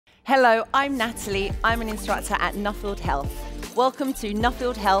Hello, I'm Natalie. I'm an instructor at Nuffield Health. Welcome to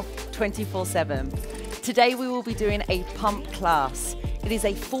Nuffield Health 24/7. Today we will be doing a pump class. It is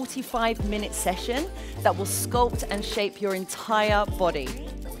a 45-minute session that will sculpt and shape your entire body.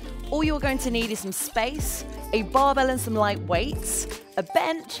 All you're going to need is some space, a barbell and some light weights, a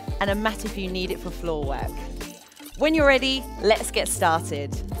bench, and a mat if you need it for floor work. When you're ready, let's get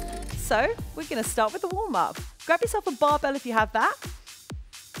started. So, we're going to start with the warm-up. Grab yourself a barbell if you have that,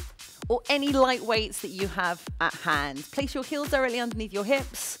 or any light weights that you have at hand. Place your heels directly underneath your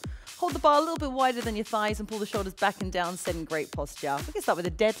hips. Hold the bar a little bit wider than your thighs and pull the shoulders back and down, setting great posture. We can start with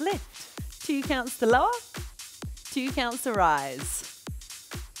a deadlift. 2 counts to lower, 2 counts to rise.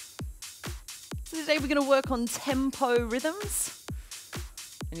 So today we're going to work on tempo rhythms,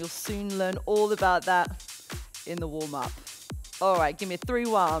 and you'll soon learn all about that in the warm-up. All right, give me a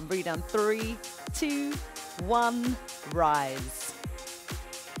 3-1. Bring it down. 3, 2, 1, rise.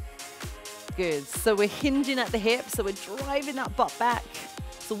 Good. So we're hinging at the hips, so we're driving that butt back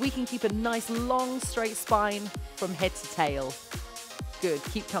so we can keep a nice long straight spine from head to tail. Good.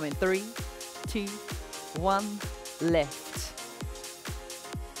 Keep coming. 3, 2, 1, lift.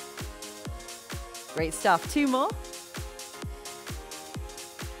 Great stuff. 2 more.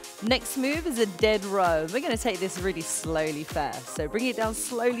 Next move is a dead row. We're going to take this really slowly first. So bring it down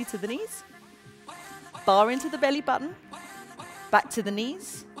slowly to the knees. Bar into the belly button. Back to the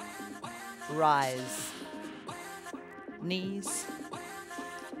knees. Rise. Knees.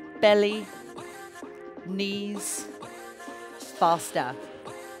 Belly. Knees. Faster.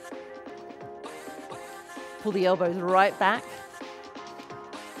 Pull the elbows right back.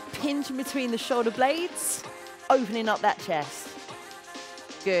 Pinch in between the shoulder blades, opening up that chest.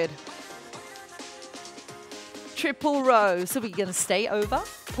 Good. Triple row. So we're going to stay over.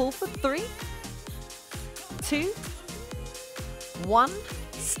 Pull for 3, 2, 1.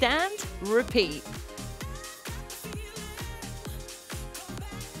 Stand, repeat.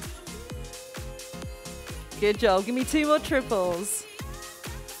 Good job. Give me 2 more triples.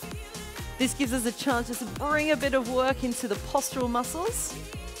 This gives us a chance just to bring a bit of work into the postural muscles,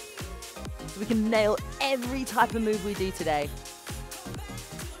 so we can nail every type of move we do today.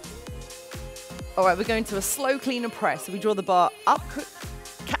 All right, we're going to a slow, clean and press. So we draw the bar up,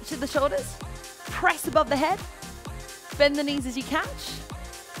 catch at the shoulders, press above the head, bend the knees as you catch,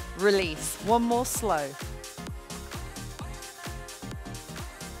 release. 1 more slow.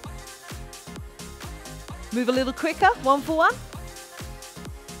 Move a little quicker, 1 for 1.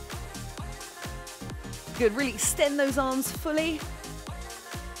 Good, really extend those arms fully.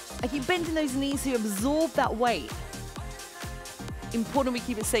 And keep bending those knees to absorb that weight. Important we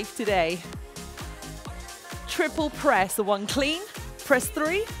keep it safe today. Triple press, so 1 clean, press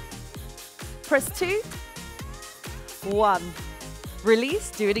 3, press 2, 1. Release,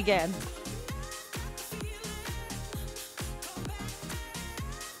 do it again.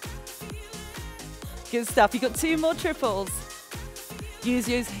 Good stuff, you've got 2 more triples. Use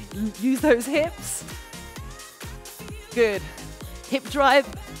those hips. Good. Hip drive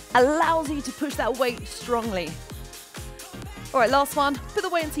allows you to push that weight strongly. All right, last one. Put the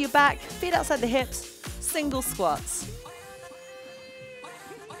weight into your back, feet outside the hips, single squats.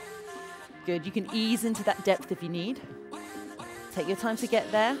 Good, you can ease into that depth if you need. Take your time to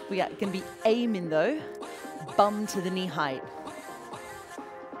get there. We are going to be aiming though, bum to the knee height.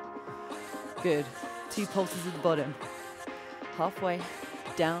 Good, 2 pulses at the bottom. Halfway,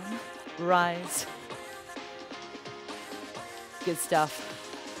 down, rise. Good stuff.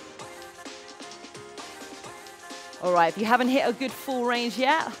 All right, if you haven't hit a good full range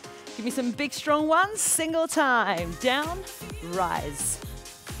yet, give me some big strong ones. Single time, down, rise.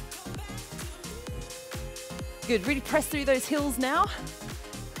 Good, really press through those heels now.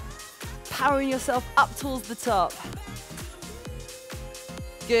 Powering yourself up towards the top.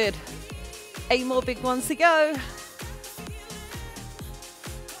 Good. 8 more big ones to go.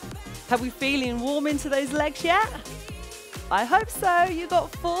 Have we feeling warm into those legs yet? I hope so. You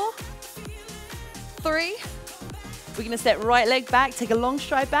got 4, 3. We're going to step right leg back, take a long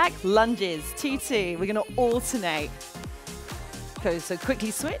stride back, lunges, 2, 2. We're going to alternate. Okay, so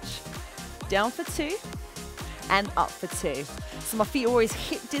quickly switch. Down for 2 and up for 2. So my feet are always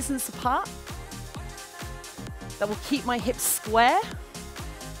hip distance apart. That will keep my hips square.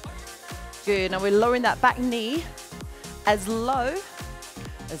 Good, now we're lowering that back knee as low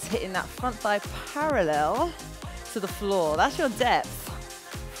as hitting that front thigh parallel to the floor. That's your depth.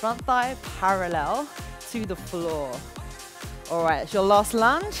 Front thigh parallel to the floor. All right, it's your last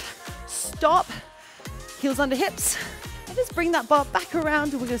lunge. Stop, heels under hips, and just bring that bar back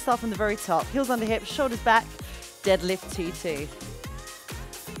around, and we're gonna start from the very top. Heels under hips, shoulders back, deadlift 2-2.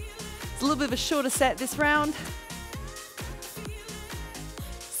 It's a little bit of a shorter set this round.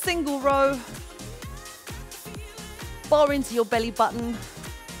 Single row. Bar into your belly button.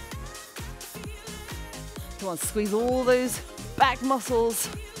 Come on, squeeze all those back muscles.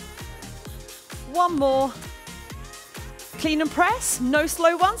 One more. Clean and press, no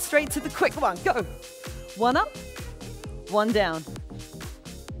slow one, straight to the quick one. Go. One up, one down.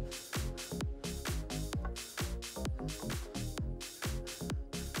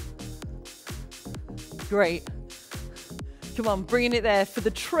 Great. Come on, bringing it there for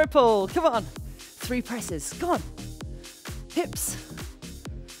the triple. Come on. 3 presses. Go on. Hips.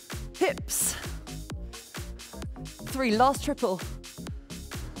 Hips. 3, last triple.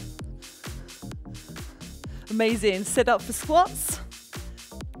 Amazing. Set up for squats.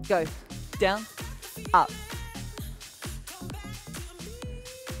 Go. Down. Up.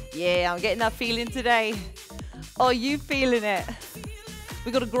 Yeah, I'm getting that feeling today. Are you feeling it?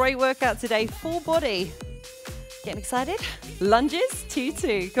 We've got a great workout today, full body. Getting excited? Lunges,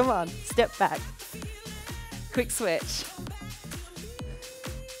 2-2. Come on, step back. Quick switch.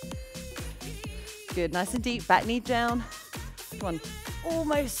 Good, nice and deep, back knee down. Come on,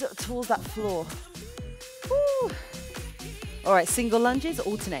 almost towards that floor. Woo. All right, single lunges,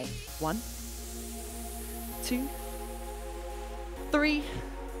 alternate. 1, 2, 3,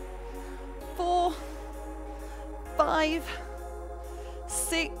 4, 5,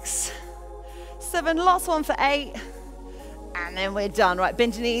 6, 7, last one for 8, and then we're done. Right,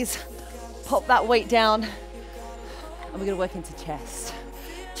 bend your knees, pop that weight down, and we're gonna work into chest.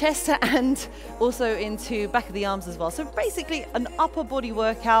 Chest and also into back of the arms as well. So basically an upper body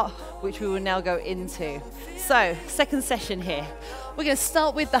workout, which we will now go into. So, second session here. We're gonna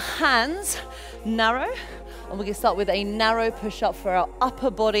start with the hands, narrow, and we're gonna start with a narrow push-up for our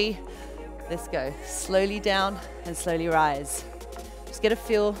upper body. Let's go, slowly down and slowly rise. Just get a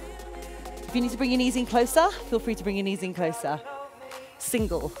feel. If you need to bring your knees in closer, feel free to bring your knees in closer.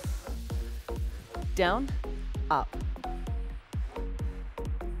 Single. Down, up.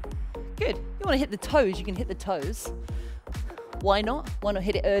 Good. You want to hit the toes, you can hit the toes. Why not? Why not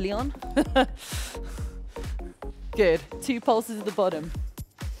hit it early on? Good. 2 pulses at the bottom.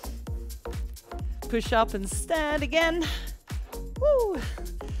 Push up and stand again. Woo.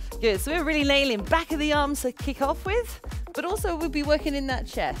 Good. So we're really nailing back of the arms to kick off with, but also we'll be working in that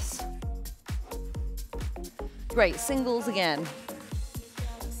chest. Great. Singles again.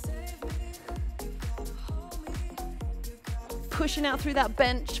 Pushing out through that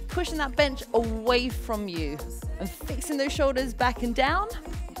bench, pushing that bench away from you and fixing those shoulders back and down.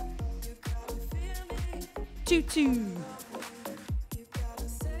 2-2.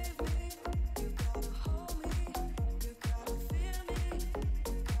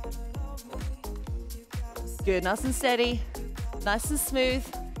 Good, nice and steady, nice and smooth.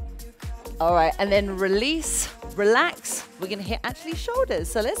 All right, and then release, relax. We're gonna hit actually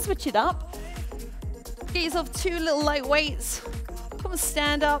shoulders. So let's switch it up. Get yourself 2 little light weights. Come and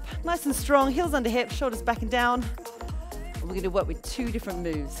stand up, nice and strong, heels under hips, shoulders back and down. And we're gonna work with 2 different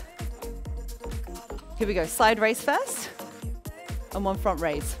moves. Here we go, side raise first, and 1 front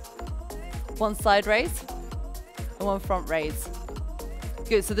raise. 1 side raise, and 1 front raise.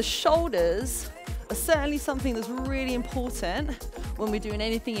 Good, so the shoulders are certainly something that's really important when we're doing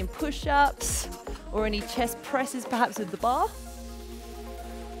anything in push-ups or any chest presses, perhaps with the bar.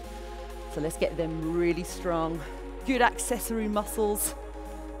 So let's get them really strong. Good accessory muscles.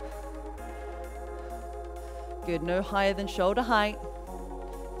 Good, no higher than shoulder height.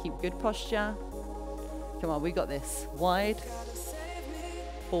 Keep good posture. Come on, we got this. Wide,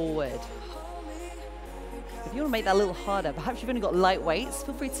 forward. If you want to make that a little harder, perhaps you've only got light weights,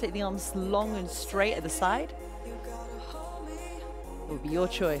 feel free to take the arms long and straight at the side. It will be your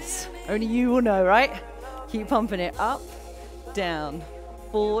choice. Only you will know, right? Keep pumping it up, down,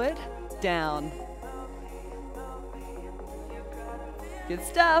 forward, down. Good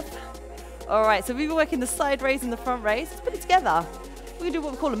stuff. All right, so we've been working the side raise and the front raise. Let's put it together. We're gonna do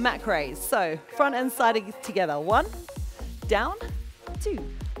what we call a Mac raise. So front and side together. 1, down, 2,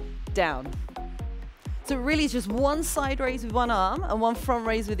 down. So really it's just 1 side raise with 1 arm and 1 front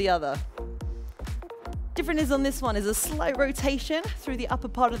raise with the other. Different is on this one is a slight rotation through the upper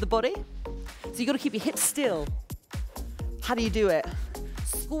part of the body. So you gotta keep your hips still. How do you do it?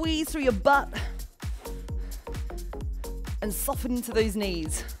 Squeeze through your butt and soften into those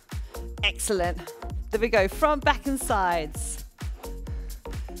knees. Excellent. There we go, front, back, and sides.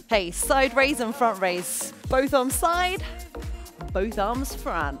 Hey, side raise and front raise. Both arms side, both arms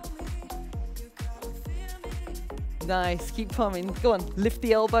front. Nice, keep pumping. Go on, lift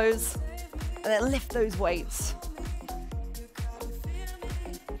the elbows, and then lift those weights.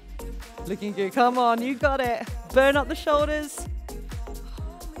 Looking good. Come on, you got it. Burn up the shoulders.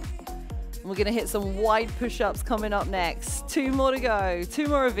 We're gonna hit some wide push-ups coming up next. 2 more to go, 2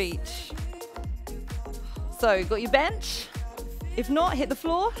 more of each. So, got your bench? If not, hit the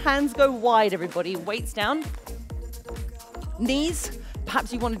floor. Hands go wide, everybody. Weights down. Knees,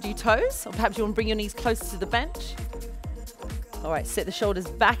 perhaps you want to do toes, or perhaps you want to bring your knees closer to the bench. All right, sit the shoulders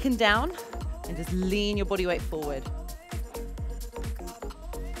back and down, and just lean your body weight forward.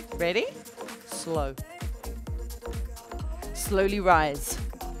 Ready? Slow. Slowly rise.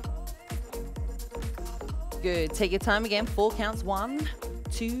 Good. Take your time again. 4 counts. 1,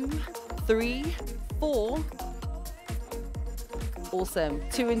 2, 3, 4. Awesome.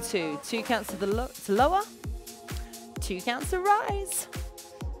 2 and 2. 2 counts to the to lower. 2 counts to rise.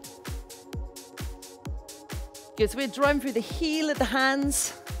 Good. So we're driving through the heel of the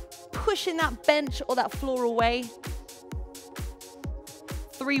hands, pushing that bench or that floor away.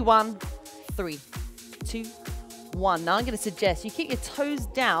 3, 1, 3, 2, 1. Now I'm going to suggest you keep your toes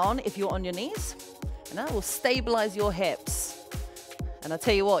down if you're on your knees, and that will stabilize your hips. And I'll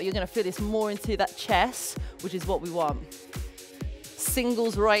tell you what, you're going to feel this more into that chest, which is what we want.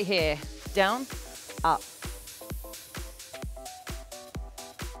 Singles right here. Down, up.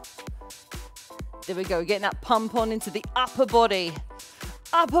 There we go, getting that pump on into the upper body.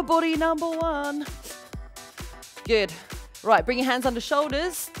 Upper body number 1. Good. Right, bring your hands under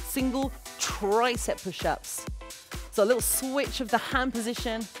shoulders. Single tricep push-ups. So a little switch of the hand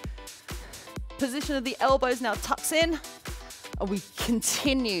position. Position of the elbows now tucks in. And we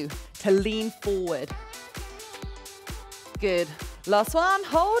continue to lean forward. Good. Last one,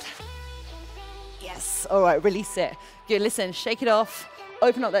 hold. Yes, all right, release it. Good, listen, shake it off.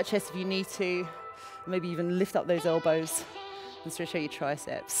 Open up that chest if you need to. Maybe even lift up those elbows and stretch out your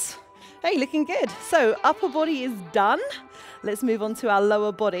triceps. Hey, looking good. So upper body is done. Let's move on to our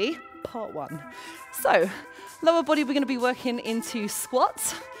lower body, part 1. So lower body, we're gonna be working into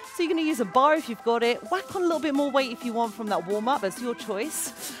squats. So you're gonna use a bar if you've got it. Whack on a little bit more weight if you want from that warm-up, that's your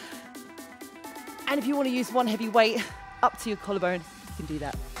choice. And if you wanna use one heavy weight up to your collarbone, you can do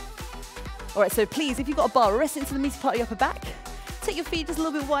that. All right, so please, if you've got a bar, rest into the meaty part of your upper back. Take your feet just a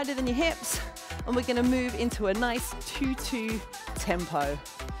little bit wider than your hips. And we're gonna move into a nice 2-2 tempo.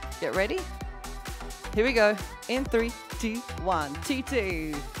 Get ready? Here we go. In 3, 2, 1,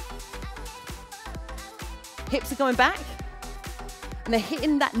 2-2. Hips are going back. And they're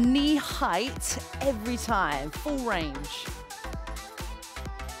hitting that knee height every time. Full range.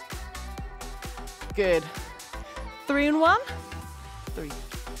 Good. 3 and 1. 3,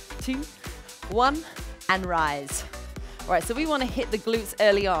 2, 1, and rise. All right, so we want to hit the glutes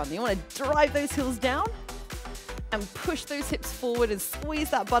early on. You want to drive those heels down and push those hips forward and squeeze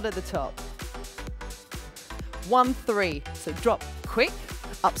that butt at the top. 1, 3. So drop quick,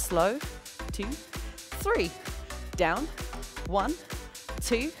 up slow. 2, 3. Down. 1,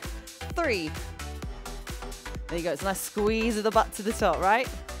 2, 3. There you go. It's a nice squeeze of the butt to the top, right?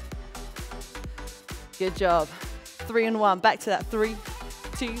 Good job. 3 and 1. Back to that. 3,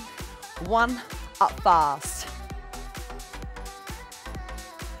 2, 1. Up fast.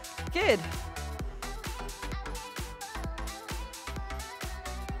 Good.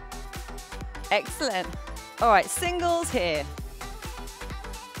 Excellent. All right, singles here.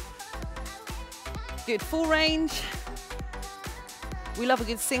 Good, full range. We love a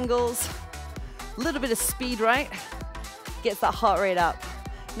good singles. A little bit of speed, right? Gets that heart rate up.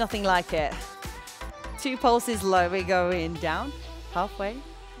 Nothing like it. 2 pulses low. We go in, down, halfway,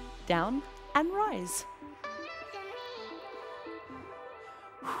 down, and rise.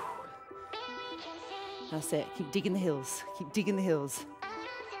 That's it. Keep digging the heels. Keep digging the heels.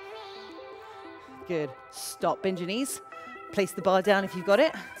 Good. Stop. Bend your knees. Place the bar down if you've got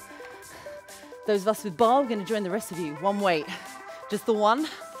it. Those of us with bar, we're going to join the rest of you. One weight. Just the one.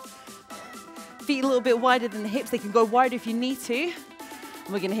 Feet a little bit wider than the hips. They can go wider if you need to.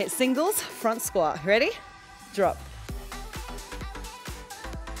 And we're going to hit singles. Front squat. Ready? Drop.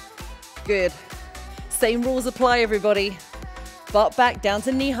 Good. Same rules apply, everybody. Butt back down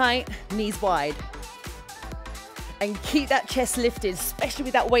to knee height. Knees wide. And keep that chest lifted, especially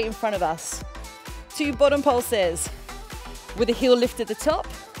with that weight in front of us. 2 bottom pulses with the heel lift at the top.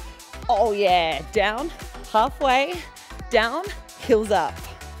 Oh yeah, down, halfway, down, heels up.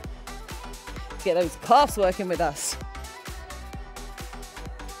 Get those calves working with us.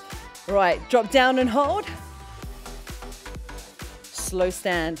 Right, drop down and hold. Slow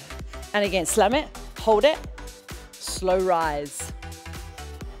stand. And again, slam it, hold it, slow rise.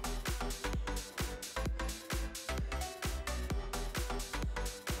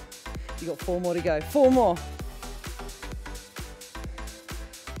 You got 4 more to go. 4 more.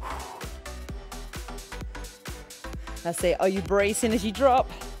 That's it. Are you bracing as you drop?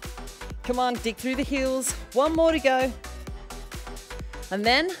 Come on, dig through the heels. One more to go. And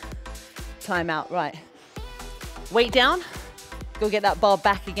then, time out, right. Weight down, go get that bar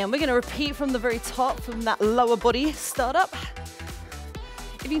back again. We're gonna repeat from the very top, from that lower body startup.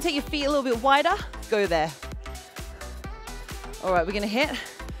 If you can take your feet a little bit wider, go there. All right, we're gonna hit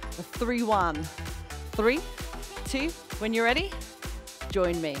a 3-1. 3, 2, when you're ready,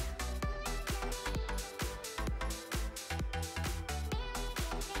 join me.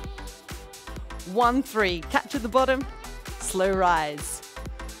 1, 3, capture the bottom, slow rise.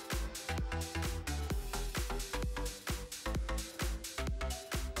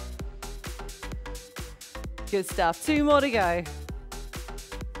 Good stuff, 2 more to go.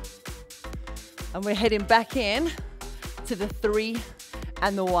 And we're heading back in to the 3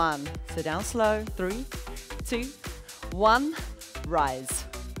 and the 1. So down slow, 3, 2, 1, rise.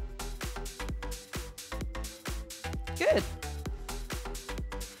 Good.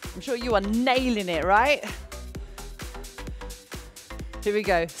 I'm sure you are nailing it, right? Here we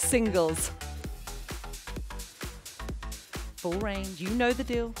go, singles. Full range, you know the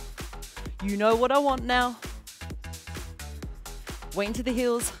deal. You know what I want now. Weight into the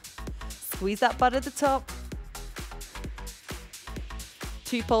heels, squeeze that butt at the top.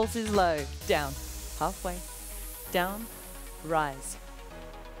 2 pulses low, down, halfway, down, rise.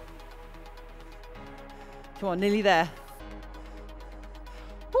 Come on, nearly there.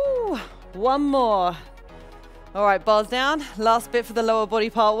 Woo, 1 more. All right, bars down. Last bit for the lower body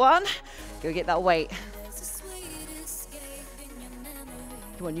part 1. Go get that weight.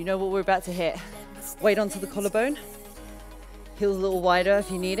 Come on, you know what we're about to hit. Weight onto the collarbone. Heels a little wider if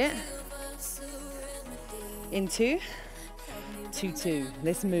you need it. Into 2, 2.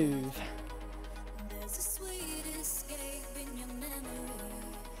 Let's move.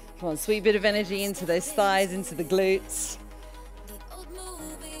 Come on, sweet bit of energy into those thighs, into the glutes.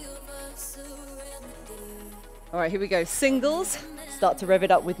 All right, here we go. Singles. Start to rev it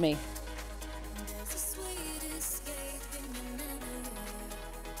up with me.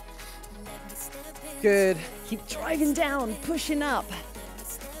 Good. Keep driving down, pushing up.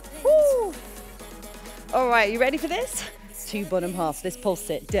 Woo. All right, you ready for this? 2 bottom half. Let's pulse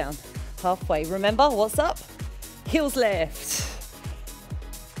it down, halfway. Remember, what's up? Heels lift.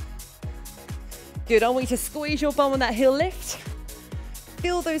 Good. I want you to squeeze your bum on that heel lift.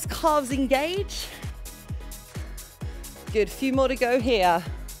 Feel those calves engage. Good. Few more to go here.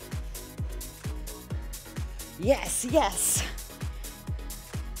 Yes, yes.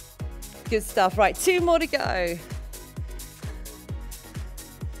 Good stuff. Right, 2 more to go.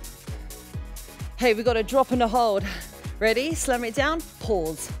 Hey, we've got a drop and a hold. Ready? Slam it down.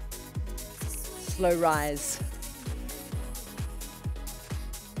 Pause. Slow rise.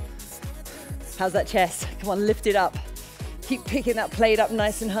 How's that chest? Come on, lift it up. Keep picking that plate up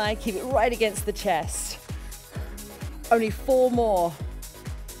nice and high. Keep it right against the chest. Only 4 more.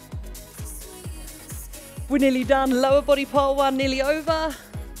 We're nearly done. Lower body part 1, nearly over.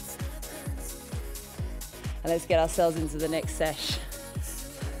 And let's get ourselves into the next sesh.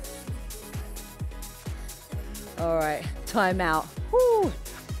 All right, time out. Woo.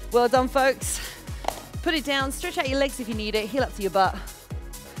 Well done, folks. Put it down, stretch out your legs if you need it, heel up to your butt.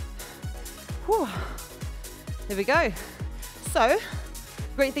 Whew. There we go. So,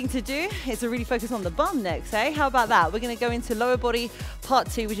 great thing to do is to really focus on the bum next, eh? How about that? We're gonna go into lower body part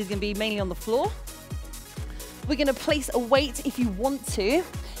 2, which is gonna be mainly on the floor. We're gonna place a weight if you want to.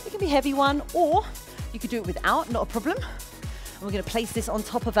 It can be a heavy one, or you could do it without, not a problem. And we're gonna place this on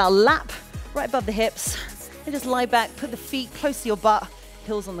top of our lap, right above the hips, and just lie back, put the feet close to your butt,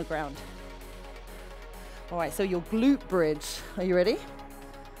 heels on the ground. All right, so your glute bridge. Are you ready?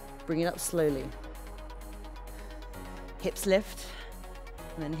 Bring it up slowly. Hips lift,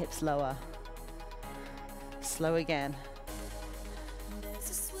 and then hips lower. Slow again.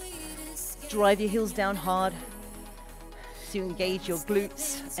 Drive your heels down hard so you engage your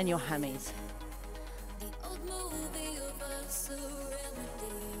glutes and your hammies.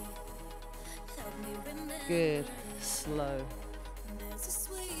 Good, slow.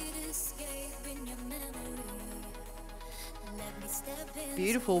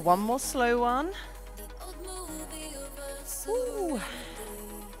 Beautiful, 1 more slow one. Ooh.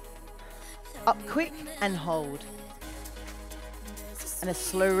 Up quick and hold. And a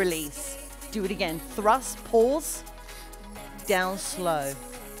slow release. Do it again, thrust, pause, down slow.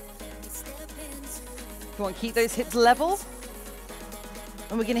 Come on, keep those hips level.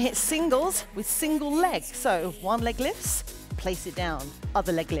 And we're gonna hit singles with single leg. So 1 leg lifts, place it down.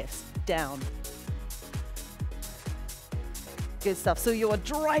 Other leg lifts, down. Good stuff. So you are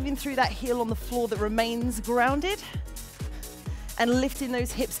driving through that heel on the floor that remains grounded and lifting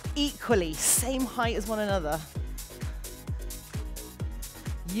those hips equally, same height as one another.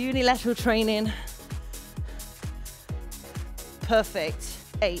 Unilateral training. Perfect.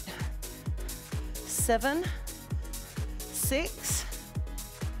 8, 7, 6,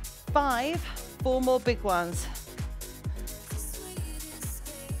 5, 4 more big ones.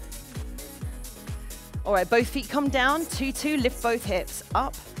 All right, both feet come down, 2, lift both hips.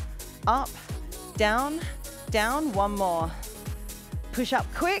 Up, up, down, down, one more. Push up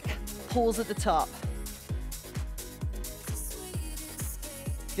quick, pause at the top.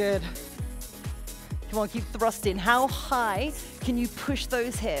 Good. Come on, keep thrusting. How high can you push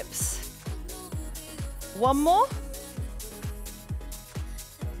those hips? One more.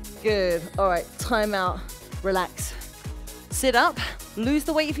 Good. All right, time out. Relax. Sit up. Lose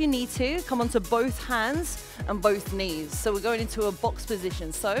the weight if you need to. Come onto both hands and both knees. So we're going into a box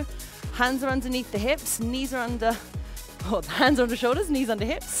position. So hands are underneath the hips, knees are under, hands are under shoulders, knees under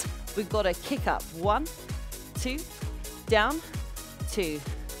hips. We've got a kick up. 1, 2, down, 2.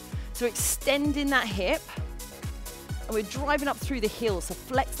 So extending that hip, and we're driving up through the heel. So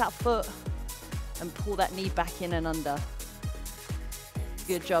flex that foot and pull that knee back in and under.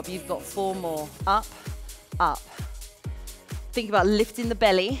 Good job. You've got 4 more. Up, up. Think about lifting the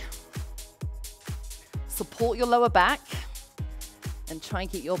belly. Support your lower back and try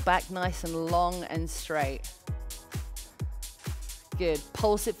and keep your back nice and long and straight. Good.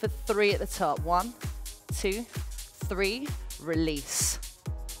 Pulse it for 3 at the top. 1, 2, 3. Release.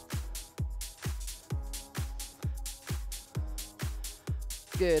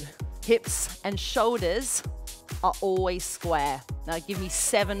 Good. Hips and shoulders are always square. Now give me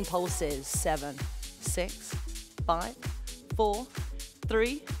 7 pulses. 7, 6, 5, 4,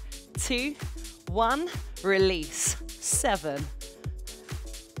 3, 2, 1. Release. 7.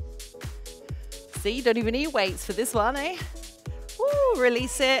 See, you don't even need weights for this one, eh? Woo,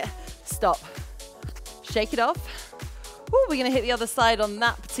 release it. Stop. Shake it off. Woo, we're gonna hit the other side on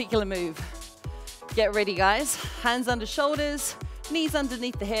that particular move. Get ready, guys. Hands under shoulders, knees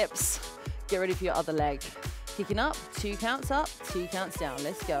underneath the hips. Get ready for your other leg. Kicking up, 2 counts up, 2 counts down.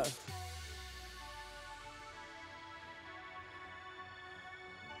 Let's go.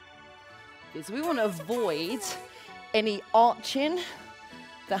 So we want to avoid any arching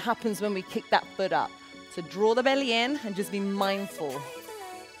that happens when we kick that foot up. So draw the belly in and just be mindful.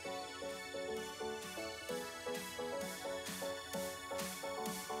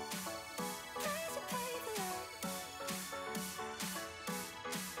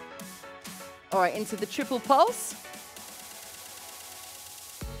 All right, into the triple pulse.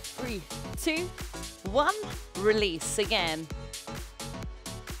 3, 2, 1, release again.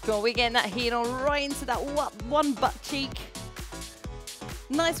 Come on, we're getting that heel on right into that one butt cheek.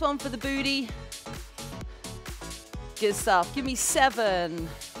 Nice one for the booty. Good stuff. Give me 7,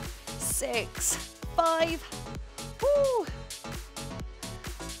 6, 5. Woo.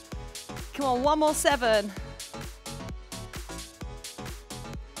 Come on, one more 7.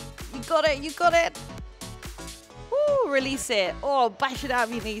 You got it, you got it. Woo, release it. Oh, bash it out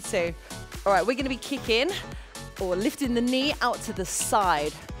if you need to. All right, we're gonna be kicking or lifting the knee out to the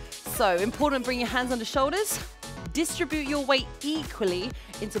side. So important, bring your hands under shoulders. Distribute your weight equally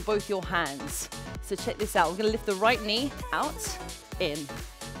into both your hands. So check this out. We're gonna lift the right knee out, in,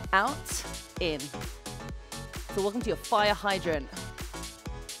 out, in. So welcome to your fire hydrant.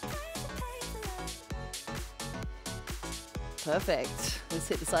 Perfect. Let's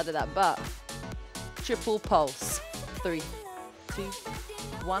hit the side of that butt. Triple pulse. 3, 2,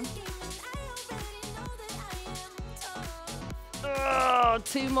 1. Oh,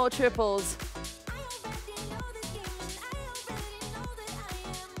 2 more triples.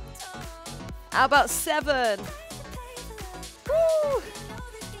 How about 7? Woo.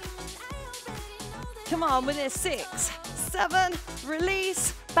 Come on, with it. 6, 7,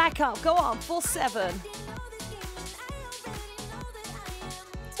 release, back up. Go on, full 7.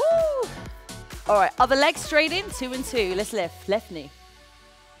 Woo. All right, other leg straight in, 2 and 2. Let's lift, left knee.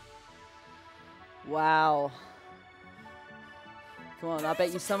 Wow. Come on, I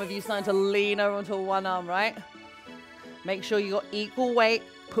bet you some of you starting to lean over onto one arm, right? Make sure you got equal weight.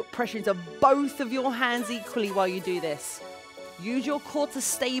 Put pressure into both of your hands equally while you do this. Use your core to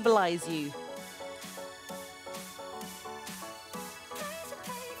stabilize you.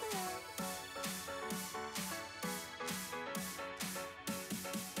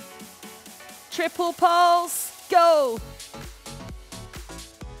 Triple pulse, go.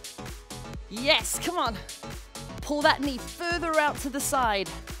 Yes, come on. Pull that knee further out to the side.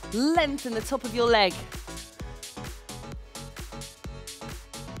 Lengthen the top of your leg.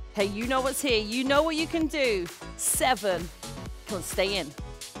 Hey, you know what's here. You know what you can do. 7. Come on, stay in.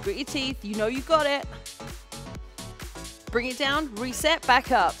 Grit your teeth. You know you got it. Bring it down. Reset.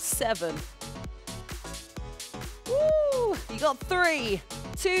 Back up. 7. Woo! You got 3,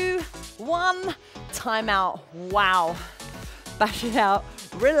 2, 1. Time out. Wow. Bash it out.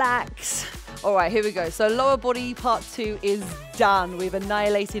 Relax. All right, here we go. So lower body part 2 is done. We've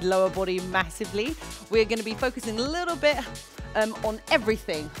annihilated lower body massively. We're going to be focusing a little bit on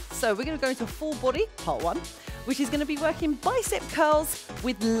everything. So we're going to go into full body part 1, which is going to be working bicep curls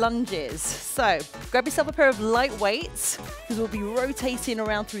with lunges. So grab yourself a pair of light weights because we'll be rotating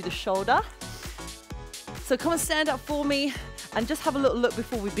around through the shoulder. So come and stand up for me and just have a little look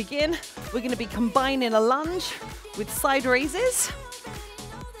before we begin. We're going to be combining a lunge with side raises,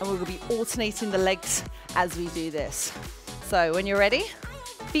 and we're going to be alternating the legs as we do this. So when you're ready,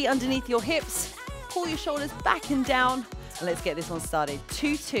 feet underneath your hips, pull your shoulders back and down, and let's get this one started.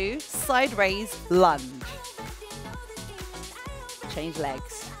 2-2, side raise, lunge. Change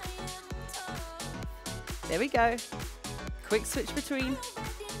legs. There we go. Quick switch between.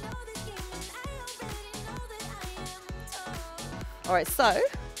 All right, so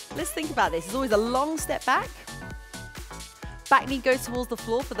let's think about this. It's always a long step back. Back knee goes towards the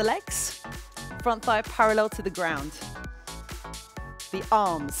floor for the legs. Front thigh parallel to the ground. The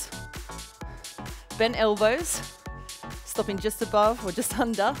arms. Bent elbows, stopping just above or just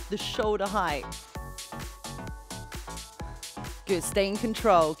under the shoulder height. Good, stay in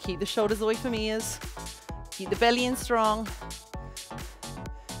control. Keep the shoulders away from ears. Keep the belly in strong.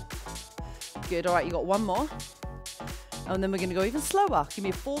 Good, all right, you got 1 more. And then we're gonna go even slower. Give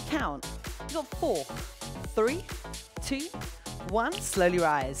me a 4 count. You got 4, 3, 2, 1. Slowly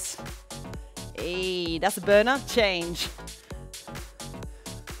rise. Hey, that's a burner. Change.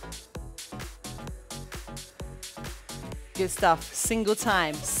 Good stuff. Single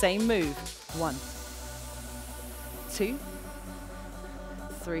time. Same move. 1, 2,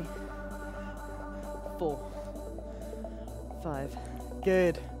 3, 4, 5.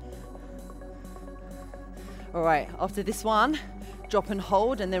 Good. All right, after this one, drop and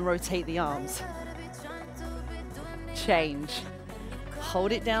hold and then rotate the arms. Change.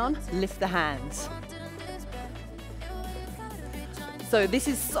 Hold it down, lift the hands. So this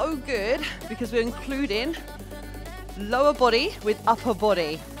is so good because we're including lower body with upper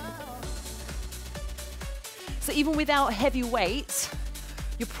body. So even without heavy weights,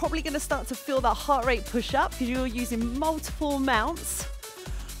 you're probably gonna start to feel that heart rate push up because you're using multiple amounts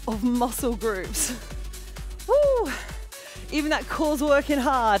of muscle groups. Woo! Even that core's working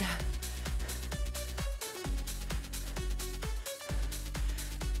hard.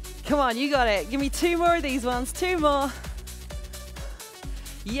 Come on, you got it. Give me 2 more of these ones, 2 more.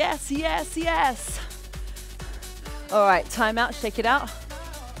 Yes, yes, yes. All right, time out, shake it out.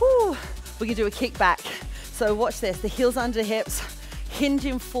 Woo! We're gonna do a kickback. So watch this, the heels under the hips,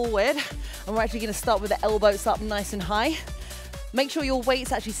 hinging forward. And we're actually gonna start with the elbows up nice and high. Make sure your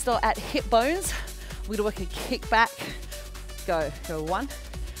weights actually start at hip bones. We're gonna work a kickback. Go 1,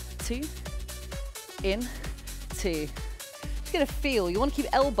 2, in, 2. Just gonna feel, you wanna keep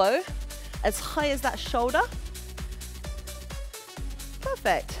elbow as high as that shoulder.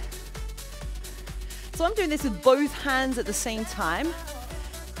 Perfect. So I'm doing this with both hands at the same time.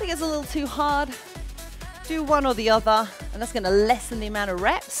 I think it's a little too hard. Do one or the other, and that's gonna lessen the amount of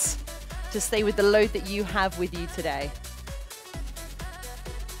reps to stay with the load that you have with you today.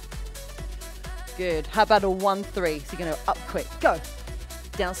 Good. How about a 1-3? So you're gonna up quick. Go.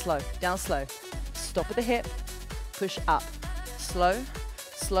 Down slow, Stop at the hip, push up. Slow,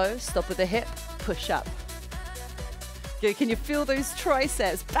 slow, stop at the hip, push up. Good. Can you feel those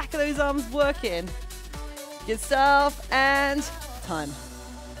triceps? Back of those arms working. Good stuff, and time.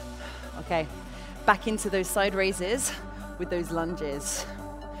 Okay, back into those side raises with those lunges.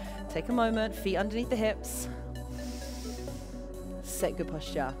 Take a moment, feet underneath the hips. Set good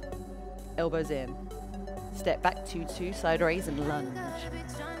posture. Elbows in. Step back, 2-2, side raise and lunge.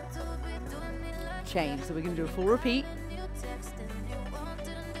 Change, so we're gonna do a full repeat.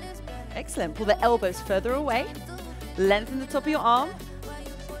 Excellent, pull the elbows further away. Lengthen the top of your arm.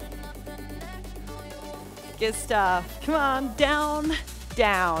 Good stuff. Come on, down,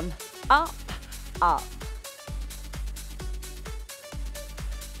 down, up, up.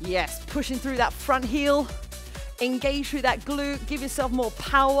 Yes, pushing through that front heel. Engage through that glute. Give yourself more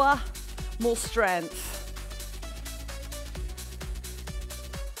power, more strength.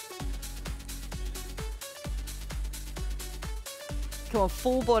 Come on,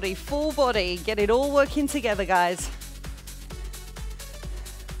 full body, full body. Get it all working together, guys.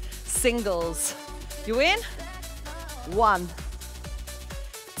 Singles. You in? 1,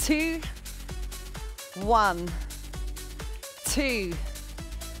 2, 1, 2.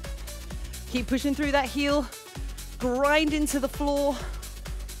 Keep pushing through that heel. Grind into the floor.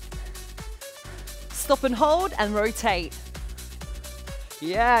 Stop and hold and rotate.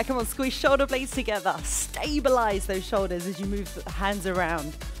 Yeah, come on, squeeze shoulder blades together. Stabilize those shoulders as you move the hands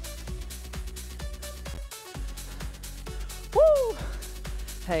around. Woo!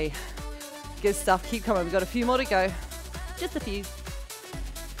 Hey, good stuff. Keep coming. We've got a few more to go. Just a few.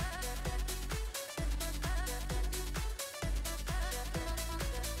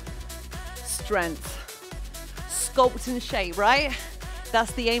 Strength. Sculpt and shape, right?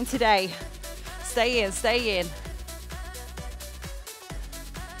 That's the aim today. Stay in, stay in.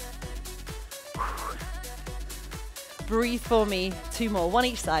 Breathe for me. 2 more, 1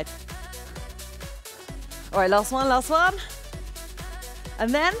 each side. All right, last one, last one. And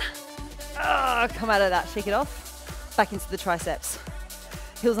then, come out of that, shake it off. Back into the triceps.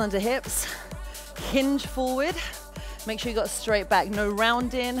 Heels under hips. Hinge forward. Make sure you got a straight back, no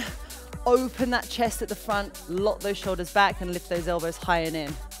rounding. Open that chest at the front, lock those shoulders back and lift those elbows high and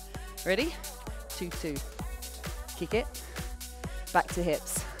in. Ready? 2, 2. Kick it. Back to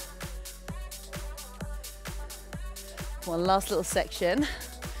hips. One last little section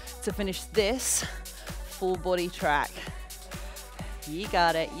to finish this full body track. You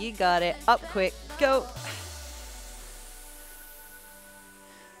got it, you got it. Up quick, go.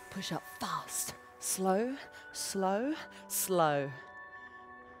 Push up fast. Slow, slow, slow.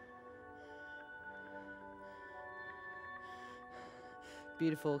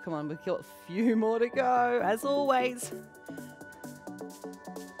 Beautiful, come on, we've got a few more to go, as always.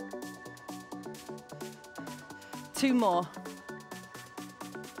 2 more.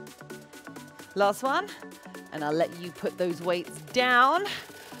 Last one, and I'll let you put those weights down.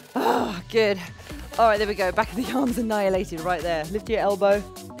 Oh, good. All right, there we go, back of the arms annihilated right there. Lift your elbow,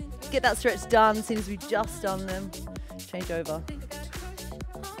 get that stretch done as soon as we've just done them. Change over.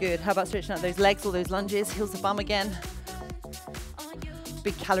 Good, how about stretching out those legs, all those lunges, heels to bum again.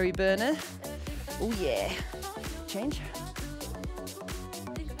 Big calorie burner. Oh yeah. Change.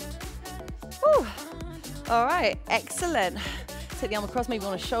 Woo. All right, excellent. Take the arm across, maybe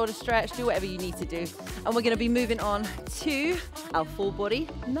on a shoulder stretch, do whatever you need to do. And we're gonna be moving on to our full body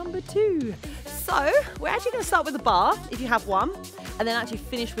number 2. So we're actually gonna start with a bar, if you have one, and then actually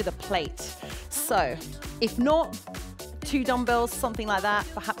finish with a plate. So if not, 2 dumbbells, something like that,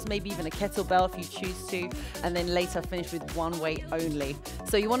 perhaps maybe even a kettlebell if you choose to, and then later finish with 1 weight only.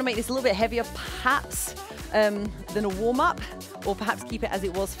 So you wanna make this a little bit heavier, perhaps, than a warm-up, or perhaps keep it as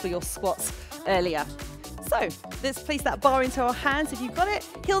it was for your squats earlier. So let's place that bar into our hands if you've got it,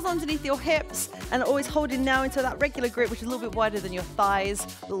 heels underneath your hips, and always holding now into that regular grip, which is a little bit wider than your thighs,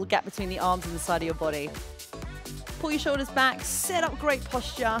 a little gap between the arms and the side of your body. Pull your shoulders back, set up great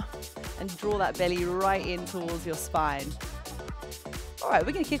posture, and draw that belly right in towards your spine. All right,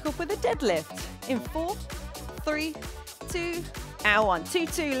 we're gonna kick off with a deadlift in 4, 3, 2, and 1. 2,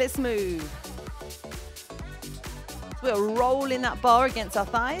 2, let's move. So we're rolling that bar against our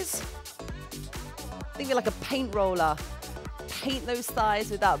thighs. Think of it like a paint roller. Paint those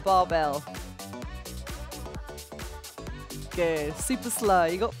thighs with that barbell. Good, super slow.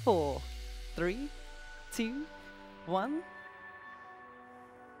 You got 4, 3, 2, 1.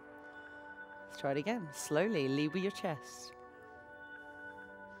 Let's try it again. Slowly, lead with your chest.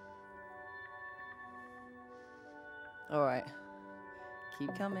 All right,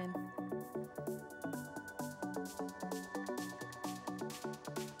 keep coming.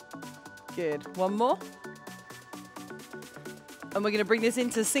 Good, 1 more. And we're gonna bring this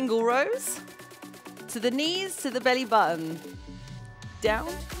into single rows. To the knees, to the belly button. Down,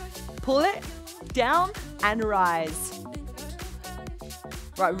 pull it, down, and rise.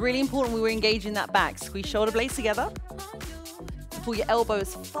 Right, really important we were engaging that back. Squeeze shoulder blades together. Pull your elbow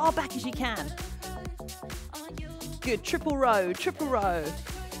as far back as you can. Good, triple row,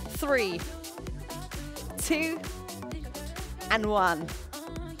 3, 2, and 1.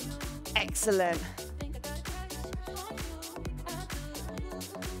 Excellent.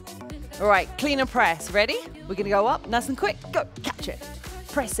 All right, clean and press. Ready? We're gonna go up, nice and quick. Go, catch it,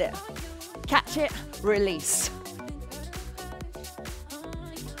 press it, catch it, release.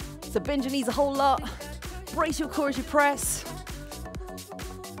 So bend your knees a whole lot. Brace your core as you press.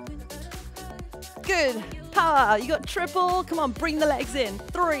 Good, power. You got triple. Come on, bring the legs in.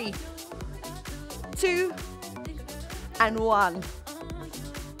 3, 2, and 1.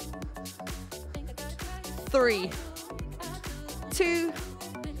 3, 2,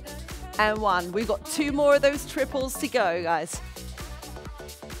 and 1. We've got 2 more of those triples to go, guys.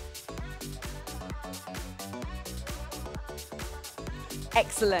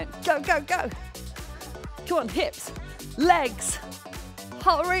 Excellent. Go, go, go. Come on, hips, legs,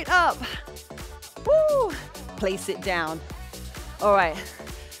 heart rate up. Woo. Place it down. All right,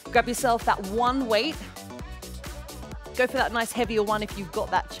 grab yourself that one weight. Go for that nice heavier one if you've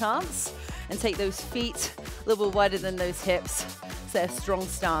got that chance. And take those feet a little bit wider than those hips. So a strong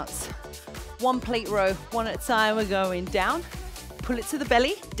stance. One plate row, one at a time. We're going down. Pull it to the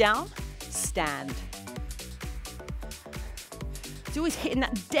belly, down, stand. It's always hitting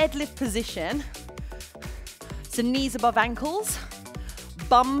that deadlift position. So knees above ankles,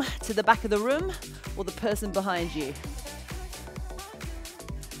 bum to the back of the room or the person behind you.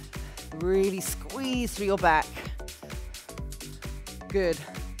 Really squeeze through your back. Good.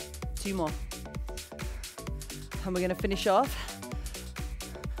 2 more. And we're gonna finish off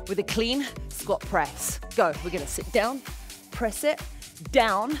with a clean squat press. Go, we're gonna sit down, press it,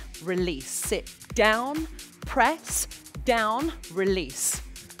 down, release. Sit down, press, down, release.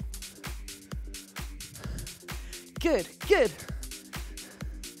 Good, good.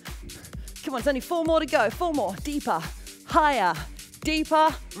 Come on, it's only 4 more to go. 4 more, deeper, higher,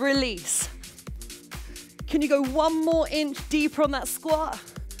 deeper, release. Can you go 1 more inch deeper on that squat?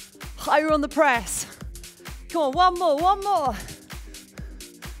 Higher on the press. Come on, 1 more, 1 more.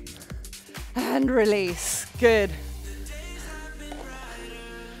 And release, good.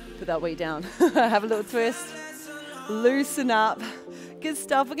 Put that weight down. Have a little twist. Loosen up. Good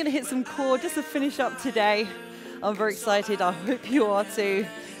stuff. We're gonna hit some core just to finish up today. I'm very excited. I hope you are too.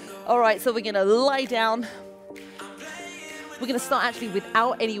 All right, so we're gonna lie down. We're gonna start actually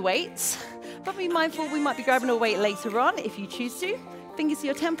without any weights, but be mindful we might be grabbing a weight later on if you choose to. Fingers to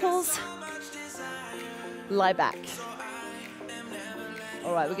your temples. Lie back.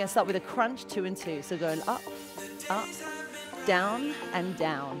 All right, we're gonna start with a crunch, 2 and 2. So going up, up, down, and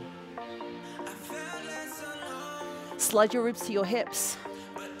down. Slide your ribs to your hips.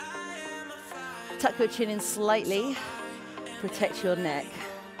 Tuck your chin in slightly. Protect your neck.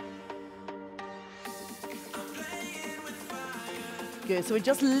 Good, so we're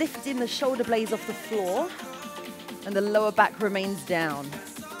just lifting the shoulder blades off the floor and the lower back remains down.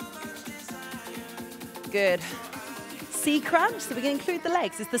 Good. C crunch, so we're gonna include the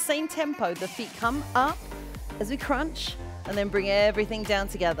legs. It's the same tempo. The feet come up as we crunch and then bring everything down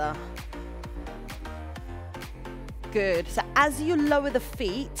together. Good, so as you lower the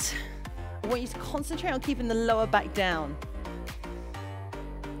feet, I want you to concentrate on keeping the lower back down.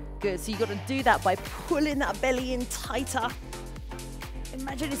 Good, so you've got to do that by pulling that belly in tighter.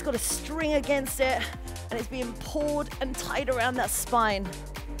 Imagine it's got a string against it and it's being pulled and tied around that spine.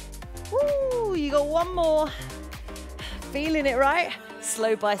 Woo, you got 1 more. Feeling it, right?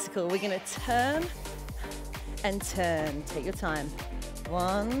 Slow bicycle. We're gonna turn and turn. Take your time.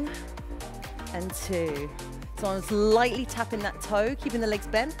 1 and 2. So I'm just lightly tapping that toe, keeping the legs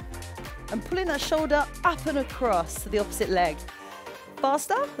bent, and pulling that shoulder up and across to the opposite leg.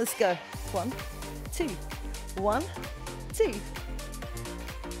 Faster, let's go. 1, 2, 1, 2.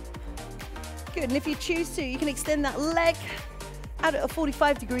 Good, and if you choose to, you can extend that leg out at a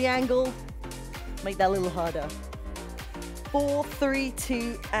 45-degree angle. Make that a little harder. 4, 3,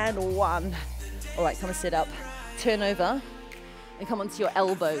 2, and 1. All right, come and sit up. Turn over and come onto your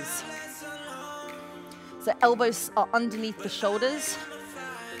elbows. So elbows are underneath the shoulders.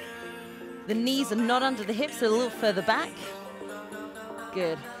 The knees are not under the hips, they're a little further back.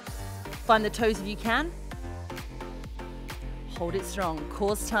 Good. Find the toes if you can. Hold it strong,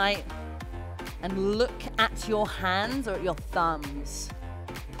 core's tight. And look at your hands or at your thumbs.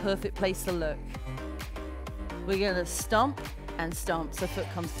 Perfect place to look. We're gonna stomp and stomp. So foot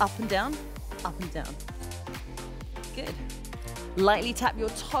comes up and down, up and down. Good. Lightly tap your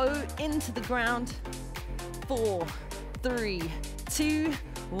toe into the ground. 4, 3, 2,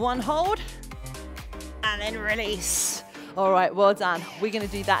 1, hold. And then release. All right, well done. We're gonna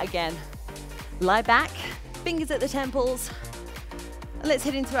do that again. Lie back, fingers at the temples. And let's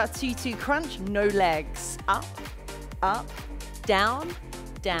head into our 2-2 crunch, no legs. Up, up, down,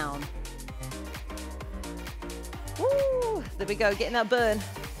 down. Woo, there we go, getting that burn.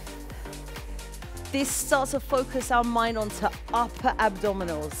 This starts to focus our mind onto upper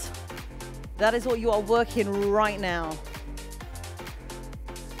abdominals. That is what you are working right now.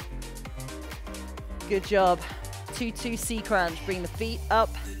 Good job. 2-2 C crunch. Bring the feet up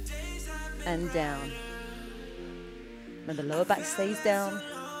and down. And the lower back stays down.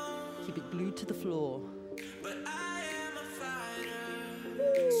 Keep it glued to the floor.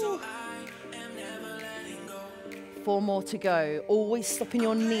 Woo. 4 more to go. Always stopping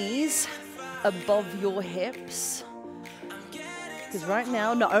your knees above your hips. Because right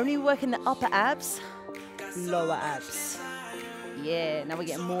now, not only working the upper abs, lower abs. Yeah, now we're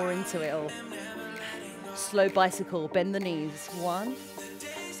getting more into it all. Slow bicycle, bend the knees. 1,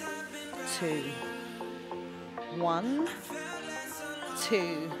 2. 1,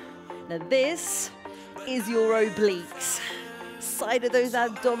 2. Now this is your obliques. Side of those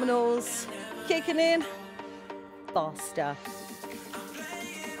abdominals, kicking in. Faster.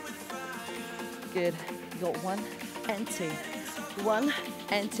 Good. You got 1 and 2. 1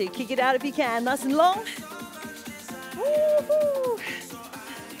 and 2. Kick it out if you can. Nice and long. Woo-hoo.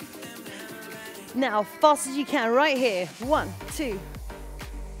 Now, fast as you can, right here. 1, 2.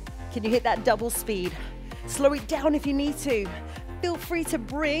 Can you hit that double speed? Slow it down if you need to. Feel free to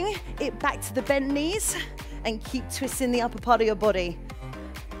bring it back to the bent knees and keep twisting the upper part of your body.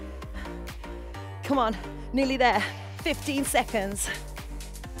 Come on, nearly there. 15 seconds.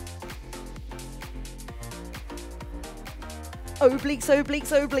 Obliques,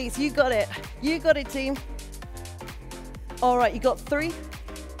 obliques, obliques. You got it. You got it, team. All right, you got 3,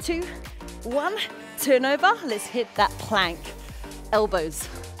 2, 1. Turn over. Let's hit that plank. Elbows,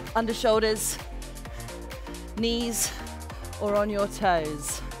 under shoulders, knees, or on your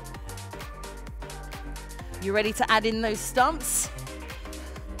toes. You ready to add in those stumps?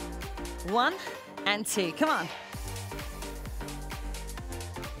 1 and 2. Come on.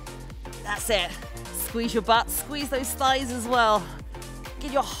 That's it. Squeeze your butt, squeeze those thighs as well.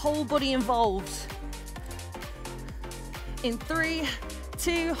 Get your whole body involved. In 3,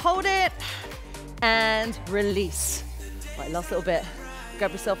 2, hold it, and release. Right, last little bit.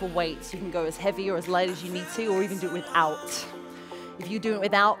 Grab yourself a weight. So you can go as heavy or as light as you need to, or even do it without. If you do it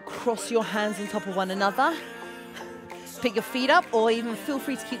without, cross your hands on top of one another. Pick your feet up, or even feel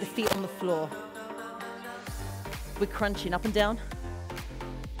free to keep the feet on the floor. We're crunching up and down.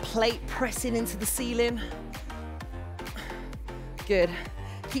 Plate pressing into the ceiling. Good.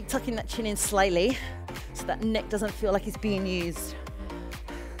 Keep tucking that chin in slightly so that neck doesn't feel like it's being used.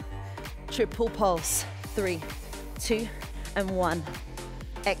 Triple pulse. 3, 2, and 1.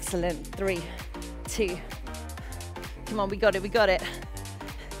 Excellent. 3, 2. Come on, we got it, we got it.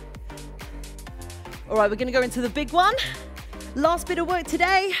 All right, we're gonna go into the big one. Last bit of work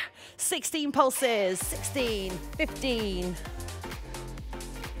today. 16 pulses. 16, 15.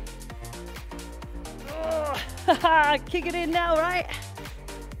 Oh, kick it in now, right?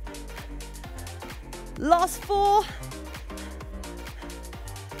 Last 4.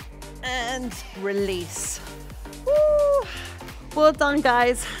 And release. Woo. Well done,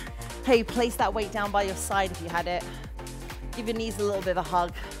 guys. Hey, place that weight down by your side if you had it. Give your knees a little bit of a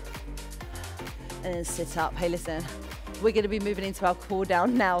hug. And then sit up. Hey, listen, we're gonna be moving into our cool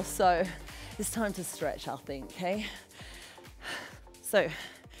down now, so it's time to stretch, I think, okay? So,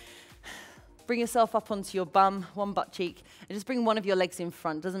 bring yourself up onto your bum, one butt cheek, and just bring one of your legs in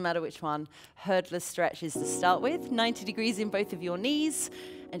front, doesn't matter which one. Hurdler stretches to start with, 90 degrees in both of your knees,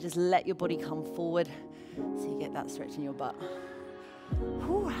 and just let your body come forward so you get that stretch in your butt.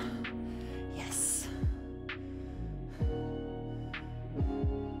 Whew. Yes.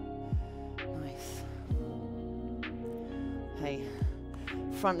 Nice. Hey,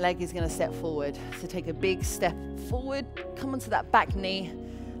 front leg is gonna step forward. So take a big step forward, come onto that back knee,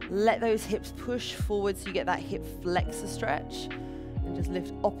 let those hips push forward so you get that hip flexor stretch, and just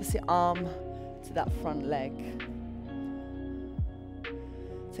lift opposite arm to that front leg.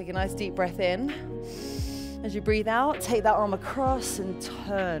 Take a nice deep breath in. As you breathe out, take that arm across and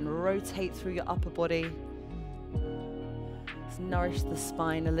turn, rotate through your upper body. Just nourish the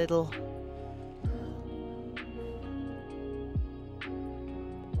spine a little.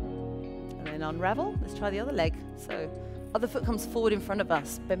 And then unravel. Let's try the other leg. So, other foot comes forward in front of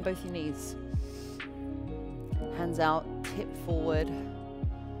us. Bend both your knees. Hands out, tip forward.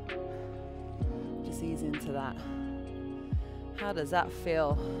 Just ease into that. How does that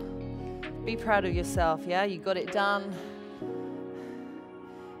feel? Be proud of yourself, yeah? You got it done.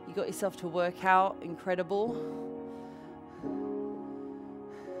 You got yourself to work out. Incredible.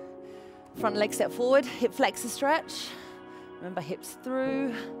 Front leg step forward, hip flexor stretch. Remember, hips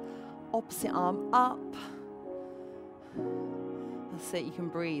through, opposite arm up. That's it, you can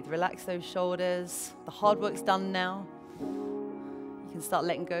breathe. Relax those shoulders. The hard work's done now. You can start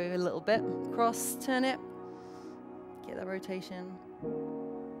letting go a little bit. Cross, turn it. Get that rotation.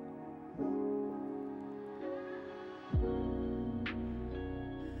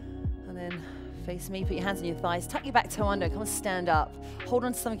 And then face me, put your hands on your thighs, tuck your back toe under, come and stand up. Hold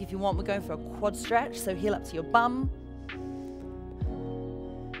on to stomach if you want. We're going for a quad stretch, so heel up to your bum.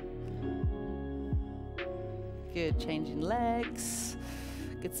 Good, changing legs.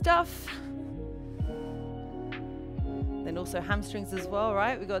 Good stuff. Then also hamstrings as well,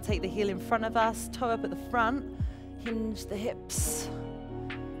 right? We've got to take the heel in front of us, toe up at the front, Hinge the hips.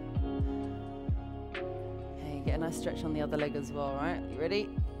 Okay, get a nice stretch on the other leg as well, right? You ready?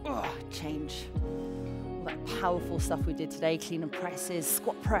 Change. All that powerful stuff we did today, clean and presses,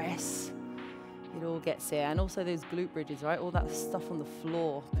 squat press. It all gets here. And also those glute bridges, right? All that stuff on the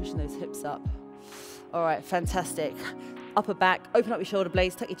floor, pushing those hips up. All right, fantastic. Upper back, open up your shoulder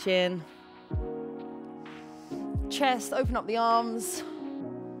blades, tuck your chin. Chest, open up the arms.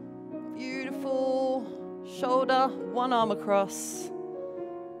 Beautiful. Shoulder, one arm across.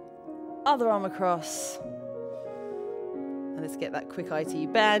 Other arm across. And let's get that quick ITU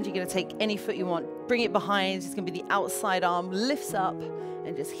band. You're gonna take any foot you want, bring it behind. It's gonna be the outside arm, lifts up,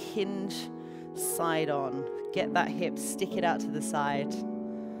 and just hinge side on. Get that hip, stick it out to the side.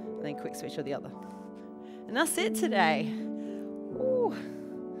 And then quick switch to the other. And that's it today. Ooh.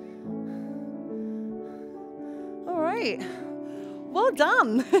 All right. Well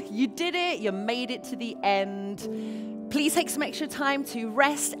done. You did it. You made it to the end. Please take some extra time to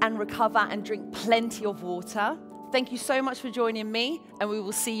rest and recover and drink plenty of water. Thank you so much for joining me, and we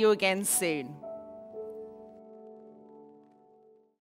will see you again soon.